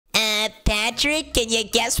Patrick, can you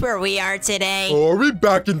guess where we are today? Oh, are we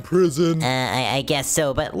back in prison? I guess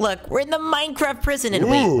so, but look, we're in the Minecraft prison, and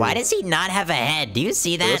wait, why does he not have a head? Do you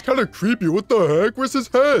see that? That's kind of creepy. What the heck? Where's his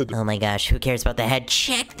head? Oh my gosh, who cares about the head?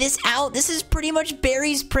 Check this out. This is pretty much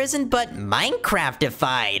Barry's prison, but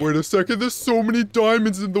Minecraftified. Wait a second, there's so many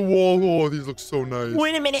diamonds in the wall. Oh, these look so nice.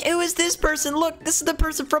 Wait a minute, who is this person? Look, this is the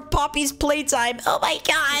person from Poppy's Playtime. Oh my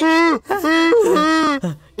god.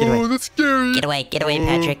 Oh, that's scary. Get away,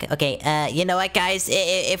 Patrick. Okay, you know what, guys?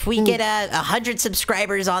 If we get 100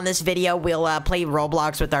 subscribers on this video, we'll play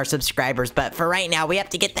Roblox with our subscribers. But for right now, we have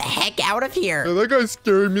to get the heck out of here. Yeah, that guy's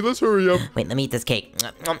scaring me. Let's hurry up. Wait, let me eat this cake.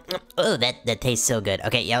 Oh, that tastes so good.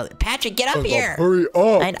 Okay, yo, Patrick, get up here. Hurry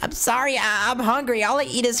up. I'm sorry, I'm hungry. All I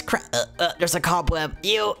eat is there's a cobweb.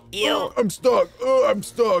 Ew. I'm stuck. I'm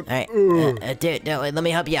stuck. All right, dude, no, let me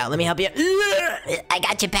help you out. I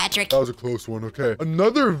got you, Patrick. That was a close one. Okay,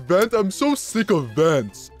 another vent. I'm so sick of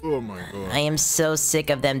vents. Oh my god. I am so sick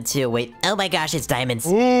of them too. Wait. Oh my gosh, it's diamonds.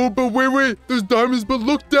 Oh, but wait. There's diamonds, but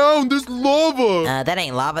look down. There's lava. That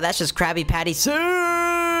ain't lava. That's just Krabby Patty.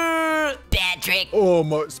 Patrick. Oh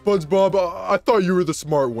my, SpongeBob. I thought you were the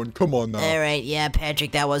smart one. Come on now. All right, yeah,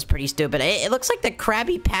 Patrick, that was pretty stupid. It looks like the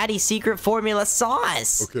Krabby Patty secret formula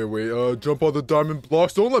sauce. Okay, wait. Jump on the diamond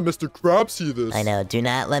blocks. Don't let Mr. Krabs see this. I know. Do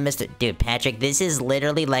not let Mr. Dude, Patrick, this is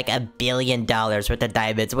literally like $1 billion worth of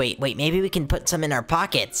diamonds. Wait. Maybe we can put some in our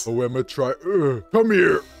pockets. Oh, wait, I'm gonna try. Come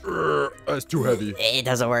here. That's too heavy. It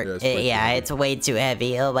doesn't work. Yeah, it's way too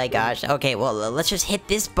heavy. Oh my gosh. Okay, well, let's just hit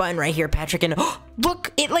this button right here, Patrick, and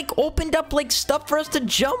look, it like opened up like stuff for us to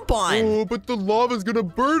jump on. Oh, but the lava's gonna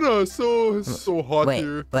burn us. Oh, it's so hot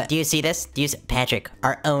here. Wait, do you see this? Patrick,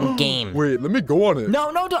 our own game. Wait, let me go on it.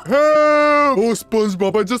 No, don't. Help! Oh,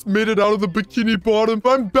 SpongeBob, I just made it out of the bikini bottom.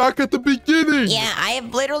 I'm back at the beginning. Yeah, I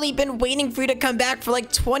have literally been waiting for you to come back for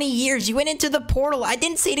like 20 years. You went into the portal. I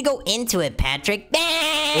didn't say to go into it, Patrick.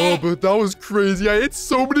 Oh, but that was crazy. I ate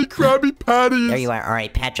so many Krabby Patties. There you are. All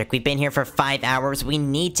right, Patrick, we've been here for 5 hours. We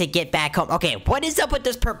need to get back home. Okay, what is up with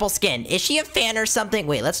this purple skin? Is she a fan or something?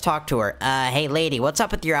 Wait, let's talk to her. Hey, lady, what's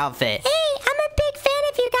up with your outfit? Hey, I'm a big fan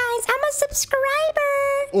of you guys. I'm a subscriber.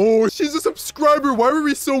 Oh, she's a subscriber. Why were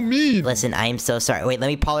we so mean? Listen, I am so sorry. Wait, let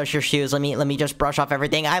me polish your shoes. Let me just brush off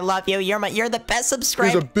everything. I love you. You're the best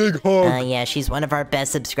subscriber. Here's a big hug. Yeah, she's one of our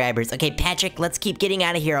best subscribers. Okay, Patrick, let's keep getting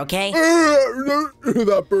out of here, okay?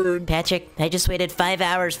 That burned. Patrick, I just waited 5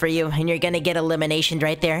 hours for you, and you're gonna get eliminationed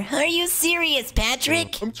right there. Are you serious,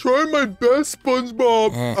 Patrick? I'm trying my best,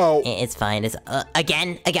 SpongeBob. Ow. It's fine. It's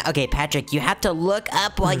again. Okay, Patrick, you have to look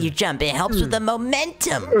up while you jump. It helps with the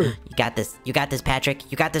momentum. You got this, Patrick.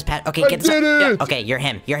 You got this, Pat. Okay, get did it. Yeah, okay, you're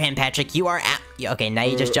him, Patrick. You are out. Okay, now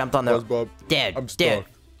you just jumped on the. SpongeBob. Dude, I'm stuck.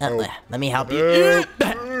 Let me help you.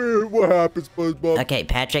 What happened, SpongeBob? Okay,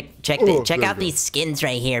 Patrick, check out these skins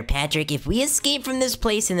right here. Patrick, if we escape from this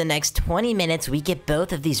place in the next 20 minutes, we get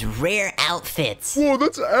both of these rare outfits. Whoa,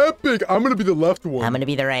 that's epic. I'm gonna be the left one. I'm gonna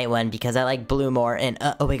be the right one because I like blue more. And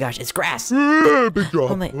oh my gosh, it's grass. Big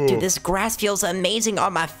drop. Oh my, dude, this grass feels amazing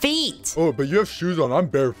on my feet. Oh, but you have shoes on. I'm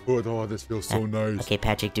barefoot. Oh, this feels so nice. Okay,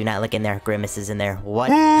 Patrick, do not look in there. Grimace is in there. What?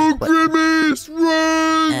 Oh, Grimace,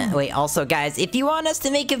 run! Wait, also, guys, if you want us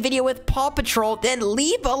to make a video with Paw Patrol, then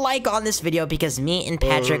leave a like on this video because me and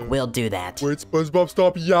Patrick will do that. Wait, SpongeBob,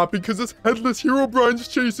 stop yapping because this headless Herobrine's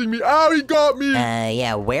chasing me. Ow, he got me.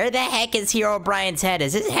 Yeah, where the heck is Herobrine's head?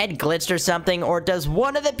 Is his head glitched or something? Or does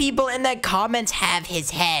one of the people in the comments have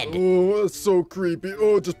his head? Oh, that's so creepy.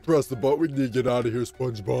 Oh, just press the button. We need to get out of here,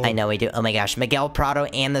 SpongeBob. I know we do. Oh my gosh, Miguel Prado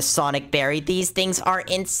and the Sonic Berry. These things are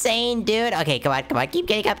insane, dude. Okay, come on. Keep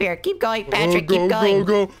getting up here. Keep going, Patrick. Keep going.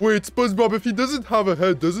 Go. Wait, SpongeBob, if he doesn't have a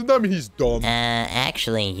head, doesn't that mean he's dumb?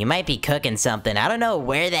 Actually, you might be cooking something. I don't know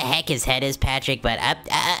where the heck his head is, Patrick, but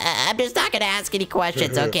I'm just not gonna ask any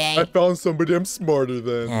questions, okay? I found somebody I'm smarter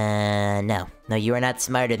than. No, you are not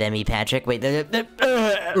smarter than me, Patrick. Wait, wow,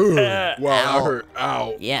 that hurt.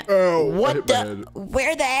 Ow. Yeah. Ow. What the?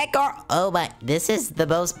 Where the heck are? Oh my! This is the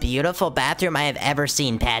most beautiful bathroom I have ever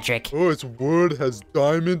seen, Patrick. Oh, it's wood, has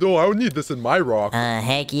diamond. Oh, I would need this in my rock.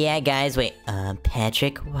 Heck yeah, guys. Wait,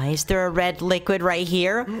 Patrick, why is there a red liquid right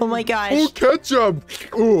here? Oh my gosh. Oh, ketchup.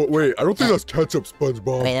 Oh, wait, I don't think that's ketchup,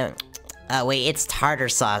 SpongeBob. Wait, it's tartar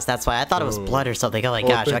sauce. That's why I thought it was blood or something. Oh my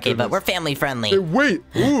gosh. Okay, but we're family friendly. Hey, wait.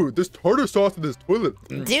 Ooh, there's tartar sauce in this toilet.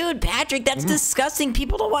 Dude, Patrick, that's disgusting.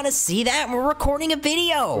 People don't want to see that. We're recording a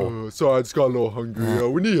video. Sorry, I just got a little hungry.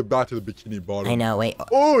 We need to get back to the bikini bottom. I know, wait.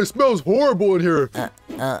 Oh, it smells horrible in here.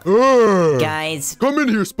 Guys, come in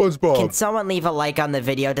here, SpongeBob. can someone leave a like on the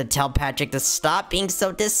video to tell Patrick to stop being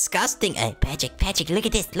so disgusting? Patrick, look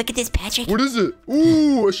at this, Patrick. What is it?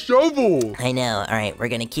 Ooh, a shovel. I know. All right, we're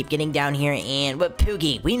gonna keep getting down here, and what,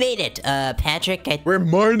 Poogie, we made it. Patrick, We're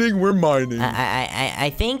mining.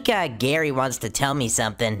 I think Gary wants to tell me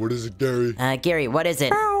something. What is it, Gary? Gary, what is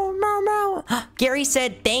it? Gary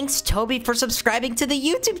said, thanks, Toby, for subscribing to the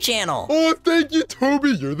YouTube channel. Oh, thank you, Toby.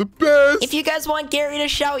 You're the best. If you guys want Gary to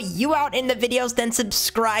shout you out in the videos, then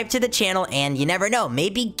subscribe to the channel, and you never know,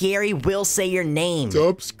 maybe Gary will say your name.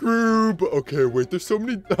 Scroob. Okay, wait, there's so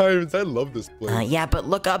many diamonds. I love this place. Yeah, but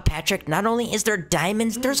look up, Patrick. Not only is there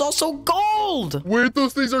diamonds, there's also gold. Wait,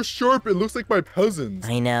 those things are sharp. It looks like my cousins.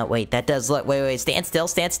 I know. Wait, that does look. Wait, stand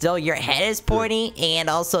still. Your head is pointy, and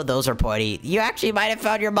also those are pointy. You actually might have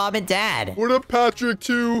found your mom and dad. What up, Patrick,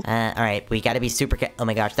 too? All right, we gotta be super. Oh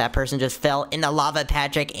my gosh, that person just fell in the lava,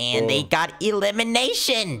 Patrick, and they got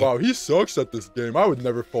elimination. Wow, he sucks at this game. I would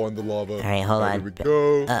never fall in the lava. All right, hold on. Here we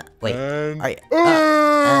go. Wait. And... All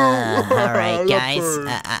right, guys.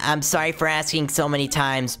 hurt. I'm sorry for asking so many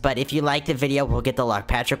times, but if you like the video, we'll get the luck.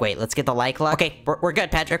 Patrick, wait, let's get the like luck. Okay, we're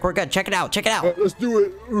good, Patrick. We're good. Check it out. Let's do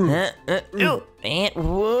it. And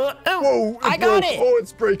whoa, Whoa, I got it. Oh,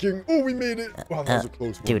 it's breaking. Oh, we made it. Wow, that was a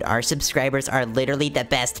close one. Dude, our subscribers are literally the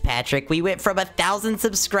best, Patrick. We went from 1,000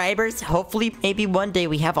 subscribers. Hopefully, maybe one day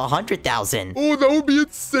we have 100,000. Oh, that would be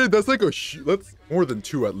insane. That's like that's more than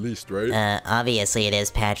 2 at least, right? Obviously it is,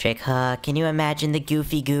 Patrick. Can you imagine the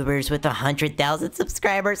goofy goobers with 100,000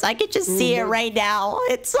 subscribers? I could just see it right now.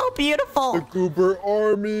 It's so beautiful. The goober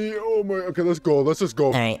army. Oh my. Okay, let's go. Let's just go.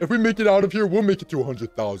 All right. If we make it out of here, we'll make it to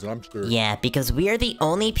 100,000. I'm sure. Yeah, because we are the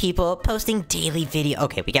only people posting daily video.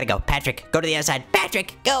 Okay, we gotta go. Patrick, go to the other side.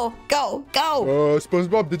 Patrick, go.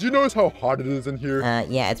 SpongeBob, did you notice how hot it is in here?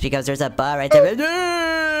 Yeah, it's because there's a bar right there.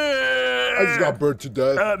 I just got burned to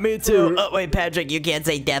death. Me too. Oh, wait, Patrick, you can't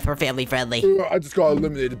say death. We're family friendly. I just got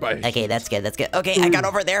eliminated by him. Okay, that's good. Okay, I got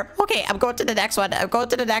over there. Okay, I'm going to the next one.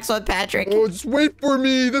 Patrick. Oh, just wait for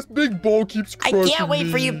me. This big ball keeps crushing I can't wait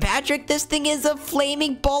for you, Patrick. This thing is a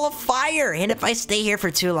flaming ball of fire. And if I stay here for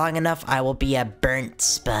too long enough, I will be a burnt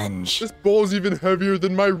sponge. This ball's even heavier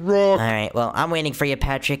than my rock. All right, well, I'm waiting for you,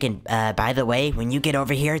 Patrick. And by the way, when you get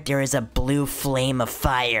over here, there is a blue flame of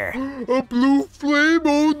fire. A blue flame?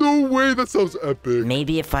 Oh, no way. That sounds epic.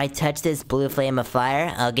 Maybe if I touch this blue flame of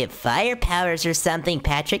fire, I'll get fire powers or something,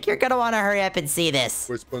 Patrick. You're gonna want to hurry up and see this.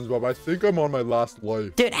 Wait, SpongeBob, I think I'm on my last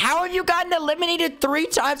life. Dude, how have you gotten eliminated 3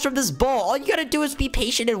 times from this ball? All you gotta do is be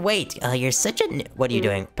patient and wait. You're such a... What are you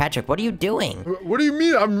doing? Patrick, what are you doing? What do you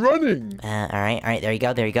mean? I'm running. All right, there you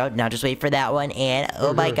go. Now just wait for that one, and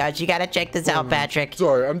oh my gosh, you gotta check this out, Patrick.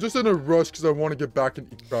 Sorry, I'm just in a rush because I want to get back and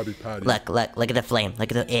eat Krabby Patty. Look at the flame.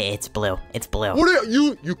 It's blue. What are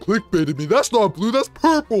you clickbaited me. That's not blue, that's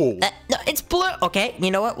purple. No, it's blue. Okay,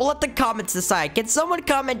 you know what? We'll let the comments decide. Can someone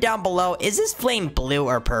comment down below, is this flame blue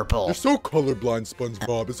or purple? You're so colorblind,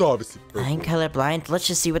 SpongeBob. It's obviously purple. I'm colorblind. Let's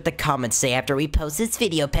just see what the comments say after we post this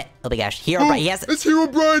video. Oh my gosh, Herobrine. It's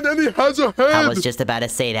Herobrine and he has a head. I was just about to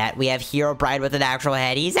say that. We have Herobrine with an actual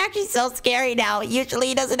head. He's actually so scary now. Usually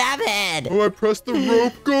he doesn't have a head. Oh, I pressed the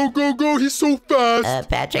rope. Go. He's so fast.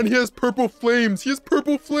 Patrick. And he has purple flames.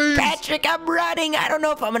 Patrick, I'm running. I don't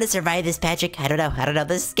know if I'm going to survive this, Patrick. I don't know.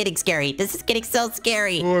 This is getting scary. This is getting so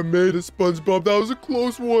scary. Oh, I made it, SpongeBob. That was a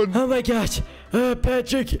close one. Oh my gosh.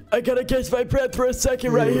 Patrick, I gotta catch my breath for a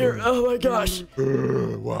second right here. Oh my gosh.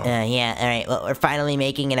 Wow. Yeah, all right. Well, we're finally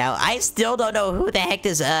making it out. I still don't know who the heck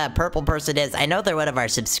this purple person is. I know they're one of our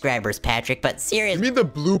subscribers, Patrick, but seriously. You mean the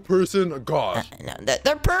blue person? Gosh. No,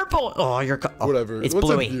 they're purple. Oh, Whatever. It's What's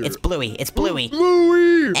Bluey. in here? It's Bluey.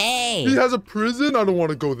 Bluey! Hey! He has a prison? I don't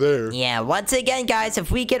want to go there. Yeah, once again, guys, if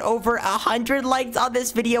we get over 100 likes on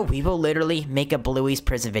this video, we will literally make a Bluey's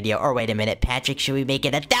prison video. Or wait a minute, Patrick, should we make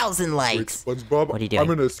it 1,000 likes? Wait, SpongeBob, what are you doing? I'm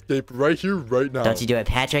gonna escape right here, right now. Don't you do it,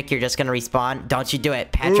 Patrick. You're just gonna respawn. Don't you do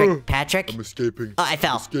it, Patrick. Patrick. I'm escaping. Oh, I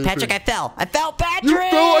fell. Patrick, I fell, Patrick! You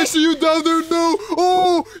fell? I see you down there. No!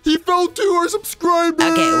 Oh, he fell too, our subscriber!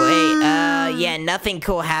 Okay, wait. Yeah, nothing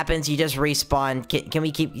cool happens. You just respawn. Can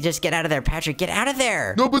we just get out of there, Patrick? Get out of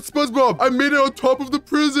there! No, but SpongeBob, I made it on top of the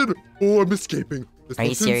prison. Oh, I'm escaping. Are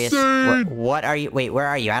you serious? What are you? Wait, where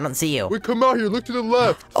are you? I don't see you. Wait, come out here. Look to the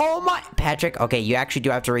left. Oh my, Patrick. Okay, you actually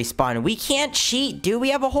do have to respawn. We can't cheat, dude. We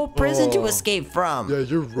have a whole prison to escape from. Yeah,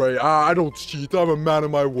 you're right. I don't cheat. I'm a man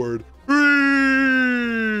of my word.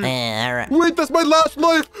 All Wait, that's my last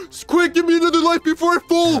life. Quick, give me another life before I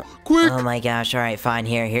fall. Quick. Oh my gosh. All right, fine.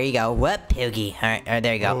 Here you go. What, Poogie? All right,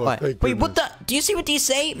 there you go. Oh, What? thank Wait, what the? goodness. Do you see what these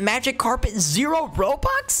say? Magic carpet, 0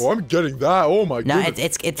 Robux? Oh, I'm getting that. Oh my No,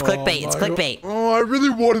 goodness. it's clickbait. It's my clickbait. Oh, I really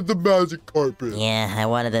wanted the magic carpet. Yeah, I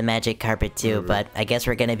wanted the magic carpet too, but I guess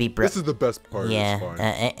we're gonna be broke. This is the best part. Yeah. It's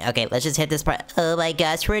fine. Okay, let's just hit this part. Oh my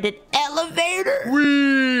gosh, we're in an elevator.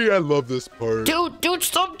 Whee! I love this part. Dude,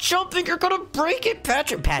 stop jumping. You're gonna break it,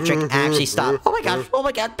 Patrick. Patrick, actually stop. Oh my gosh. Oh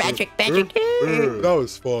my god, Patrick. That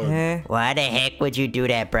was fun. Why the heck would you do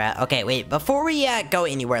that, bruh? Okay, wait. Before we go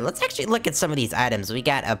anywhere, let's actually look at some of these items. We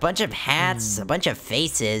got a bunch of hats, a bunch of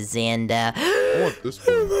faces, and I want this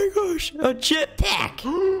one. oh my gosh, a jetpack.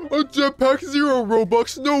 A jetpack, 0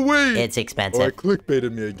 Robux? No way. It's Oh, expensive. it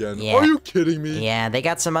clickbaited me again. Yeah. Are you kidding me? Yeah, they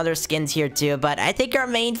got some other skins here too, but I think our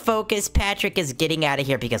main focus, Patrick, is getting out of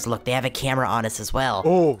here because look, they have a camera on us as well.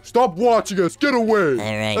 Oh, stop watching us. Get away.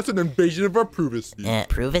 right. That's an invasion of our privacy.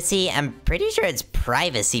 Privacy? I'm pretty sure it's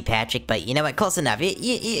privacy, Patrick, but you know what? Close enough.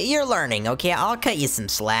 You're learning, okay? I'll cut you some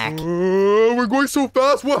slack. We're going so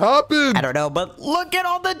fast. What happened? I don't know, but look at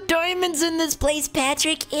all the diamonds in this place,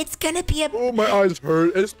 Patrick. It's gonna be a... Oh, my eyes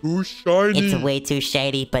hurt. It's too shiny. It's way too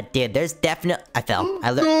shady, but dude, there's definitely... I fell. No.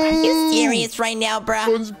 Are you serious right now, bruh?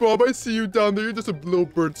 SpongeBob, I see you down there. You're just a little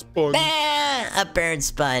burnt sponge. A burnt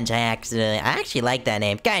sponge. I actually like that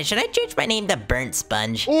name. Guys, should I change my name to Burnt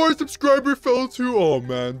Sponge? Or a subscriber fell too. Oh,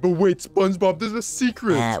 man. But wait, SpongeBob, there's a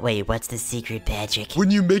secret. Wait, what's the secret, Patrick? When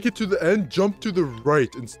you make it to the end, jump to the right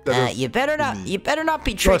instead of... You better not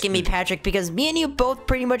be tricking me, Patrick, because me and you both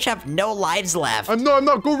pretty much have no lives left. I'm not.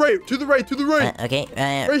 Go right. To the right. To the right. Okay.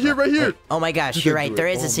 Right here. Oh my gosh, You you're can right. do There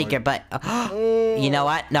it. is Oh a my- secret, but you know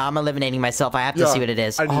what? No, I'm eliminating myself. I have to Yeah, see what it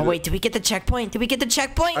is. I need Oh it. wait, did we get the checkpoint? Did we get the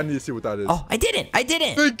checkpoint? I need to see what that is. Oh, I didn't.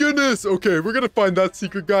 Thank goodness. Okay, we're gonna find that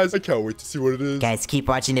secret, guys. I can't wait to see what it is. Guys, keep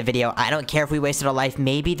watching the video. I don't care if we wasted a life.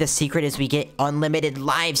 Maybe the secret is we get unlimited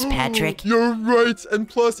lives, Patrick. You're right. And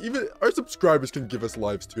plus, even our subscribers can give us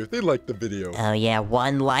lives too if they like the video. Oh yeah,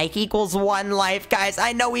 1 like equals 1 life, guys.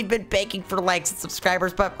 I know we've been begging for likes and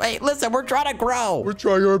subscribers, but hey, listen, we're trying to grow. We're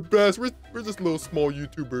trying our best. We're just little small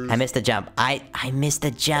YouTubers. I missed the jump. I missed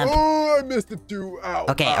the jump. Oh, I missed it too. Ow.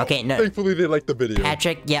 Okay, ow. okay, no. Thankfully, they like the video.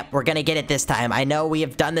 Patrick, yep, we're gonna get it this time. I know we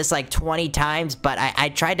have done this like 20 times, but I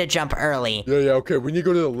tried to jump early. Yeah, okay. When you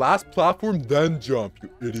go to the last platform, then jump, you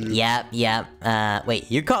idiot. Yep. Wait,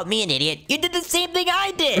 you called me an idiot. You did the same thing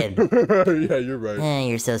I did. Yeah, you're right.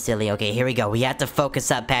 You're so silly. Okay, here we go. We have to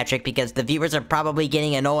focus up, Patrick, because the viewers are probably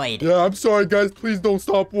getting annoyed. Yeah, I'm sorry, guys. Please don't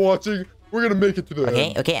stop watching. We're gonna make it to the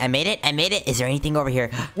end. Okay, I made it. Is there anything over here?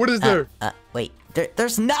 What is there? Wait,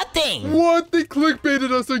 there's nothing. What? They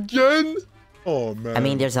clickbaited us again? Oh, man. I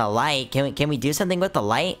mean, there's a light. Can we do something with the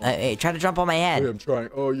light? Hey, try to jump on my head. Okay, I'm trying.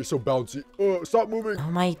 Oh, you're so bouncy. Oh, stop moving.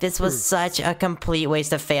 Oh my, this was such a complete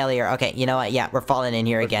waste of failure. Okay, you know what? Yeah, we're falling in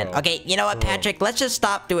here again. fell. Okay, you know what, Patrick? Let's just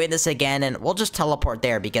stop doing this again, and we'll just teleport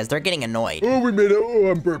there because they're getting annoyed. Oh, we made it.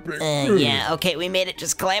 Oh, I'm burping. Yeah, okay, we made it.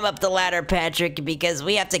 Just climb up the ladder, Patrick, because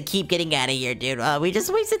we have to keep getting out of here, dude. We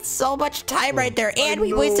just wasted so much time right there, and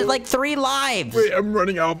we wasted like 3 lives. Wait, I'm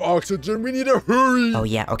running out of oxygen. We need to hurry. Oh,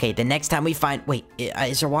 yeah, okay, the next time we find... Wait,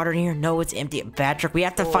 is there water in here? No, it's empty. Patrick, we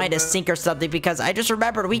have to find a sink or something because I just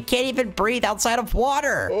remembered we can't even breathe outside of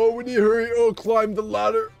water. Oh, we need to hurry. Oh, climb the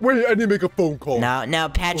ladder. Wait, I need to make a phone call. No,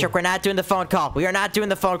 Patrick, we're not doing the phone call. We are not doing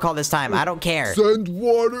the phone call this time. I don't care. Send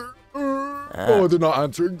water. Oh, they're not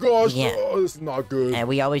answering. Gosh, yeah. oh, this is not good. And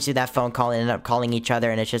we always do that phone call and end up calling each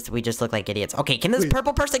other, and we just look like idiots. Okay, can this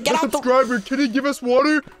purple person get A out the... subscriber, can he give us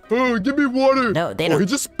water? Oh, give me water. No, they Oh, don't- he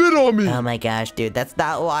just spit on me. Oh my gosh, dude, that's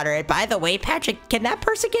not water. And by the way, Patrick, can that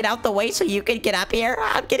person get out the way so you can get up here?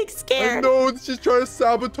 I'm getting scared. No, she's trying to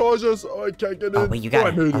sabotage us. Oh, I can't get in. Oh, wait, you got I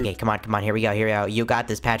it. made Okay, come on. Here we go. You got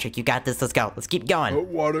this, Patrick. You got this. Let's go. Let's keep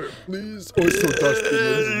going. Water, please. Oh, it's so dusty.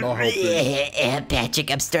 This is not helping.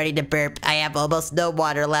 Patrick, I'm starting to burp. I have almost no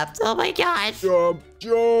water left. Oh my gosh.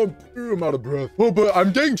 Jump. Ooh, I'm out of breath. Oh, but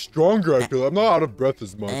I'm getting stronger, I feel. I'm not out of breath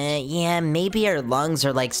as much. Yeah, maybe our lungs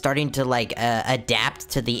are like starting to like adapt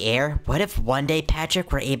to the air. What if one day,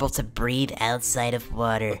 Patrick, we're able to breathe outside of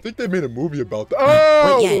water? I think they made a movie about that.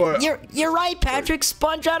 Oh! Wait, yeah, you're right, Patrick.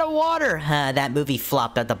 Sponge out of water. That movie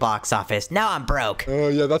flopped at the box office. Now I'm broke. Oh,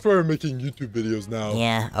 yeah, that's why we're making YouTube videos now.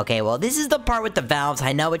 Yeah, okay, well, this is the part with the valves.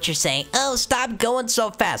 I know what you're saying. Oh, stop going so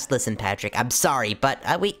fast. Listen, Patrick, I'm sorry, but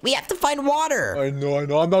we have to find water. I know. I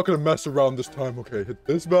know. I'm not gonna mess around this time. Okay, hit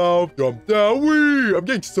this valve, jump down. Wee! I'm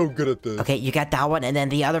getting so good at this. Okay, you got that one, and then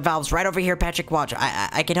the other valve's right over here, Patrick. Watch,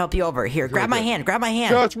 I can help you over. Here, grab my hand, grab my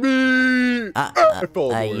hand. Catch me! I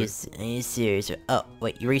fell Are away. you serious? Oh,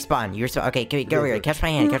 wait, you respawn. Okay, go over here. Catch my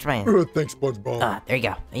hand, catch my hand. Thanks, SpongeBob. There you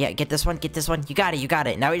go. Yeah, get this one, get this one. You got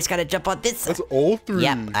it. Now we just gotta jump on this side. That's all 3.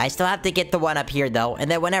 Yep, I still have to get the one up here, though. And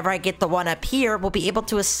then whenever I get the one up here, we'll be able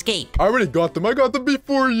to escape. I already got them. I got them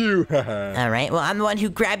before you. All right, well, I'm the one who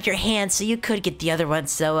grabbed your hand, so you could get the other one.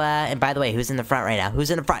 So, and by the way, who's in the front right now?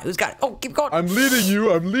 Who's in the front? Who's got it? Oh, keep going. I'm leading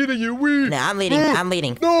you. Wee! No, I'm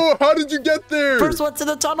leading. No, how did you get there? First one to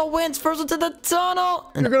the tunnel wins. First one to the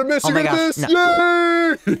tunnel. You're gonna miss. Oh You're my gonna gosh, miss.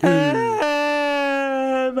 no. Yay!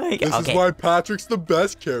 My God. This is why Patrick's the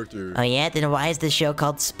best character. Oh yeah, then why is the show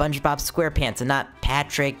called SpongeBob SquarePants and not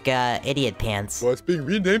Patrick Idiot Pants? Well, it's being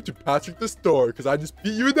renamed to Patrick the Star because I just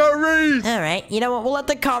beat you in that race. All right, you know what? We'll let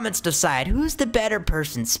the comments decide who's the better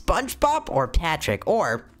person, SpongeBob or Patrick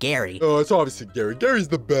or Gary. Oh, it's obviously Gary. Gary's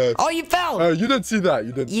the best. Oh, you fell. You didn't see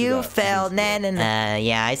that. You fell, nah.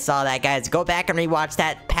 Yeah, I saw that, guys. Go back and rewatch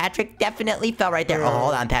that. Patrick definitely fell right there. Oh,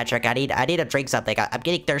 hold on, Patrick. I need to drink something. I'm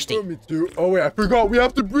getting thirsty. Me too. Oh wait, I forgot. We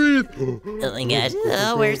have to breathe. Oh my gosh.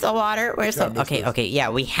 Oh, where's the water? Okay, yeah,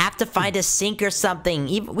 we have to find a sink or something.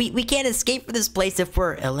 We can't escape from this place if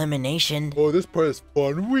we're elimination. Oh, this part is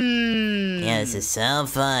fun. Wee! Yeah, this is so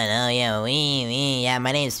fun. Oh yeah, yeah,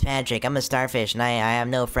 my name's Patrick. I'm a starfish and I have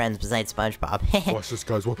no friends besides SpongeBob. Watch this,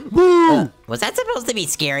 guys. Move! Was that supposed to be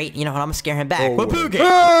scary? You know what, I'm gonna scare him back. Hey, what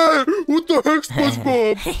the heck,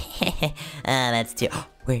 SpongeBob? That's too...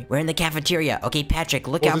 Wait, we're in the cafeteria. Okay, Patrick,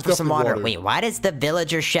 look out for some water. Wait, why does the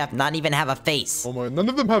villager chef not even have a face? Oh my, none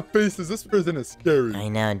of them have faces. This prison is scary. I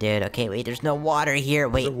know, dude. Okay, wait, there's no water here.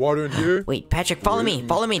 Wait. Is there water in here? Wait, Patrick, follow me.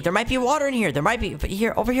 There might be water in here. There might be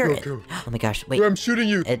here, over here. Go. Oh my gosh, wait. Where I'm shooting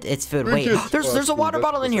you. It's food. Drink Wait, it. there's a water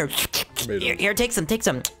bottle in here. Here, take some.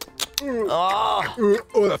 Oh,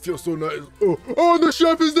 that feels so nice. Oh, the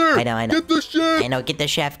chef is there. I know. Get the chef. I know, get the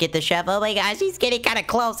chef. Oh my gosh, he's getting kind of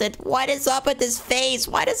close. What is up with his face?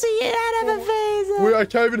 Why does he not have a face? Wait, I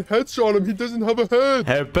can't even headshot him. He doesn't have a head.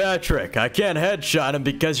 Hey, Patrick, I can't headshot him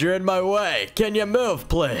because you're in my way. Can you move,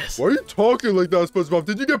 please? Why are you talking like that, SpongeBob?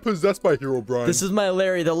 Did you get possessed by Herobrine? This is my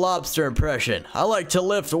Larry the Lobster impression. I like to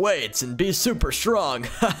lift weights and be super strong.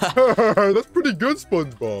 That's pretty good,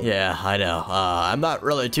 SpongeBob. Yeah, I know. I'm not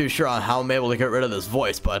really too sure on how I'm able to get rid of this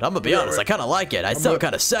voice, but I'm gonna be honest, I kind of like it. I sound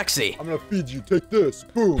kind of sexy. I'm gonna feed you. Take this.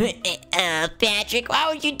 Boom. Patrick, why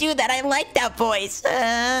would you do that? I like that voice.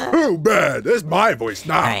 Too bad. That's my voice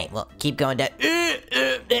now. All right, well, keep going down. Patrick,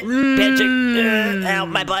 ow,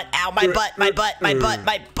 my butt, ow.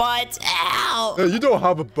 Hey, you don't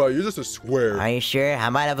have a butt. You're just a square. Are you sure? I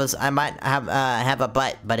might have a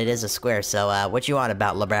butt, but it is a square. So, what you on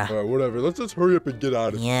about, LeBron? All right, whatever. Let's just hurry up and get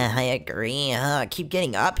out of here. Yeah, I agree. Keep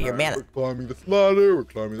getting up here, man. We're climbing the ladder. We're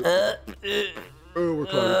climbing the... we're climbing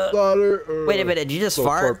the ladder. Wait a minute, did you just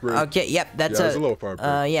fart? Okay, yep, that's a little fart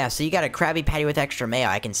break. Yeah, so you got a Krabby Patty with extra mayo.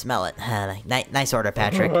 I can smell it. Nice order,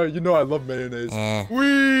 Patrick. You know I love mayonnaise.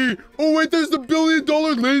 Wee! Oh, wait, there's the $1 billion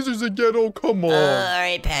lasers again. Oh, come on. All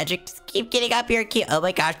right, Patrick, just keep getting up here. Oh,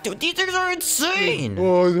 my gosh, dude, these things are insane.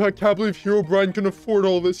 Oh, I can't believe Herobrine can afford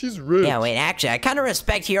all this. He's rich. Yeah, wait, actually, I kind of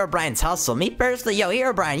respect Herobrine's hustle. Me personally,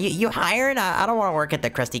 Herobrine, you hiring? I don't want to work at the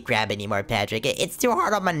Krusty Krab anymore, Patrick. It's too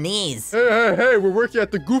hard on my knees. Hey, we're working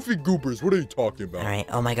at the Goofy Goobers. What are you talking about? All right,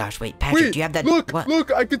 oh my gosh, wait, Patrick, do you have that?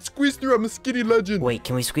 Look, I could squeeze through. I'm a skinny legend. Wait,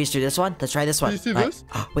 can we squeeze through this one? Let's try this one. Can you see this?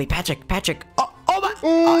 Wait, Patrick. Oh my.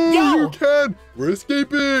 Oh, you can. We're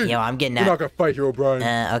escaping. Yo, I'm getting out. We're not gonna fight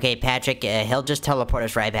Herobrine. Okay, Patrick, he'll just teleport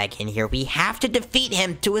us right back in here. We have to defeat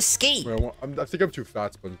him to escape. Wait, I think I'm too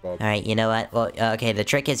fat, SpongeBob. All right, you know what? Well, okay, the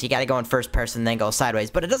trick is you gotta go in first person, then go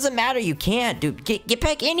sideways. But it doesn't matter. You can't, dude. Get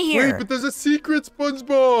back in here. Wait, but there's a secret,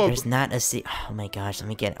 SpongeBob. There's not a secret. Oh my gosh, let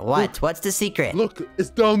me get it. What? What's the secret? Look, it's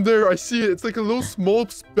down there. I see it. It's like a little small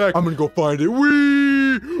speck. I'm gonna go find it.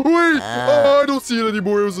 Wait. I don't see it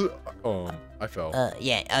anymore. It was I fell.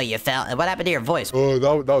 Yeah. Oh, you fell. What happened to your voice? Oh,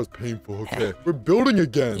 that was painful. Okay. We're building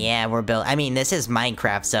again. Yeah, we're building. I mean, this is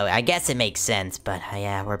Minecraft, so I guess it makes sense. But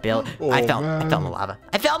yeah, we're building. Oh, I fell in the lava.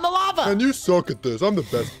 And you suck at this. I'm the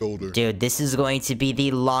best builder. Dude, this is going to be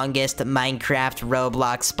the longest Minecraft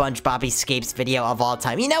Roblox SpongeBob escapes video of all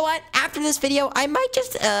time. You know what? After this video, I might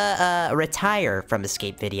just retire from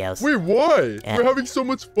escape videos. Wait, why? We're having so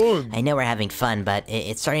much fun. I know we're having fun, but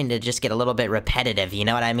it's starting to just get a little bit repetitive. You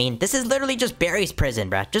know what I mean? This is literally just just Barry's prison,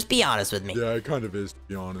 bro. Just be honest with me. Yeah, it kind of is, to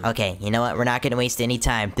be honest. Okay, you know what? We're not gonna waste any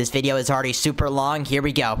time. This video is already super long. Here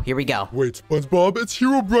we go. Here we go. Wait, SpongeBob, it's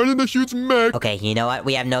Hero Brian that shoots mech. Okay, you know what?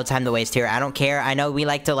 We have no time to waste here. I don't care. I know we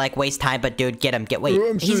like to waste time, but dude, get him. Wait,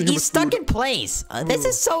 I'm shooting him he's with stuck food. in place. This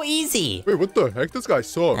is so easy. Wait, what the heck? This guy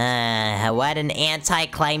sucks. What an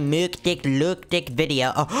anticlimactic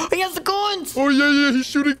video. Oh, he has the guns. Oh, yeah, he's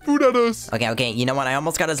shooting food at us. Okay, you know what? I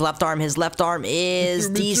almost got his left arm. His left arm is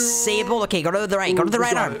Me too. disabled. Okay, go to the right. Go to the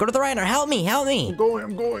right arm. Go to the right arm. Help me.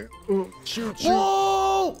 I'm going. Shoot.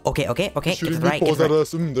 Whoa! Okay. Get to Shooting the right. Get meatballs to at the right.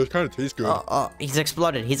 us. They kind of taste good. He's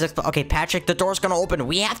exploded. Okay, Patrick, the door's gonna open.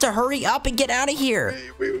 We have to hurry up and get out of here.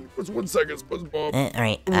 Wait, just 1 second, SpongeBob. All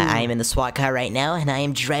right, I am in the SWAT car right now, and I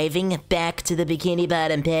am driving back to the Bikini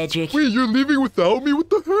Bottom, Patrick. Wait, you're leaving without me? What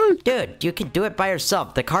the heck? Dude, you can do it by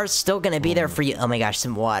yourself. The car's still gonna be there for you. Oh my gosh,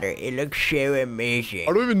 some water. It looks so amazing.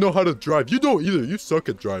 I don't even know how to drive. You don't either. You suck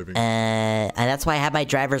at driving. And that's why I have my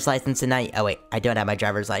driver's license and oh wait, I don't have my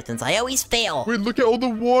driver's license. I always fail. Wait, look at all the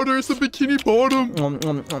water. It's the Bikini Bottom.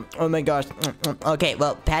 Oh my gosh. Okay,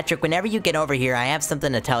 well, Patrick, whenever you get over here, I have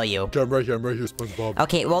something to tell you. Okay, I'm right here, SpongeBob.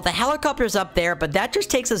 Okay, well, the helicopter's up there, but that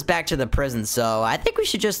just takes us back to the prison, so I think we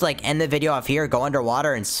should just, end the video off here, go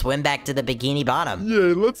underwater, and swim back to the Bikini Bottom.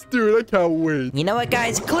 Yeah, let's do it. I can't wait. You know what,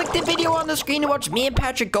 guys? Click the video on the screen to watch me and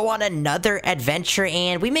Patrick go on another adventure,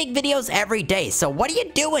 and we make videos every day, so what are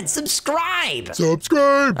you doing? Subscribe!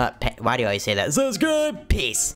 Subscribe! Why do I always say that? Subscribe! Peace.